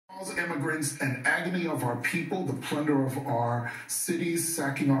Immigrants and agony of our people, the plunder of our cities,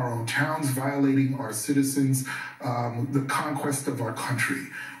 sacking our own towns, violating our citizens, the conquest of our country.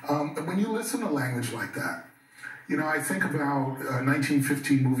 And when you listen to language like that, you know, I think about a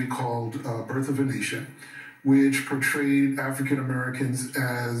 1915 movie called Birth of a Nation, which portrayed African Americans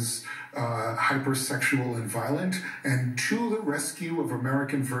as hypersexual and violent, and to the rescue of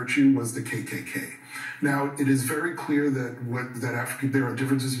American virtue was the KKK. Now, it is very clear that there are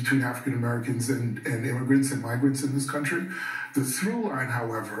differences between African Americans and immigrants and migrants in this country. The through line,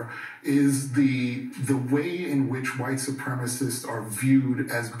 however, is the way in which white supremacists are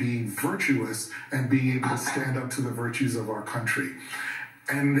viewed as being virtuous and being able to stand up to the virtues of our country.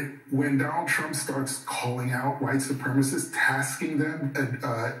 And when Donald Trump starts calling out white supremacists, tasking them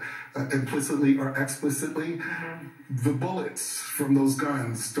implicitly or explicitly, the bullets from those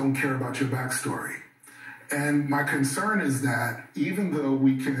guns don't care about your backstory. And my concern is that even though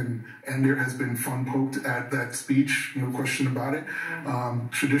we can, and there has been fun poked at that speech, no question about it,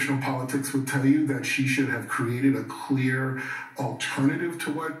 traditional politics would tell you that she should have created a clear alternative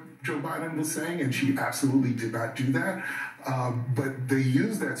to what Joe Biden was saying, and she absolutely did not do that. But they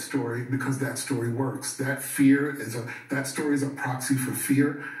use that story because that story works. That story is a proxy for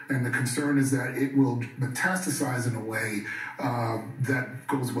fear, and the concern is that it will metastasize in a way that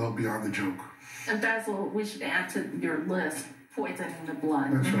goes well beyond the joke. And that's what we should add to your list, poisoning the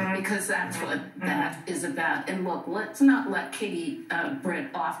blood. That's right. Because that's what that is about. And look, let's not let Katie Britt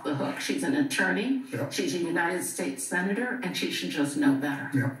off the hook. She's an attorney. Yep. She's a United States Senator, and she should just know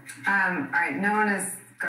better. Yeah. All right, no one is